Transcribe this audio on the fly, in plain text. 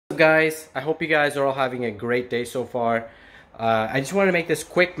guys? I hope you guys are all having a great day so far. I just want to make this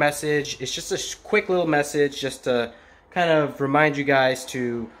quick message. It's just a quick little message just to kind of remind you guys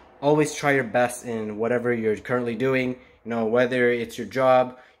to always try your best in whatever you're currently doing. You know, whether it's your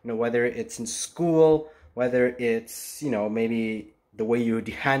job, you know, whether it's in school, whether it's, you know, maybe the way you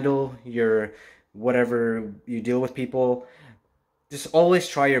handle your whatever you deal with people. Just always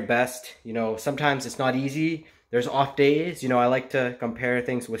try your best. You know, sometimes it's not easy. There's off days. You know, I like to compare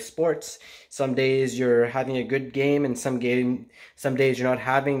things with sports. Some days you're having a good game, and some days you're not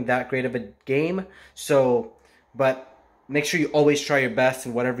having that great of a game. So, but make sure you always try your best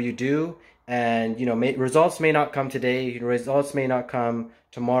in whatever you do. And, you know, results may not come today. Results may not come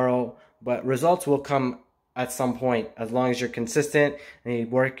tomorrow, but results will come at some point as long as you're consistent and you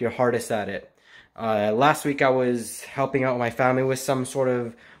work your hardest at it. Last week I was helping out my family with some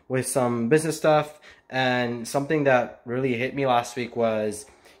business stuff, and something that really hit me last week was,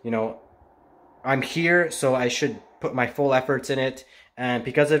 you know, I'm here, so I should put my full efforts in it. And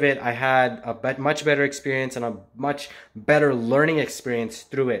because of it, I had a much better experience and a much better learning experience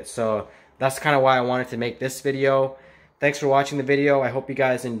through it. So that's kind of why I wanted to make this video. Thanks for watching the video. I hope you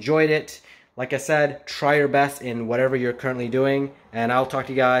guys enjoyed it. Like I said, try your best in whatever you're currently doing, and I'll talk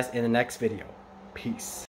to you guys in the next video. Peace.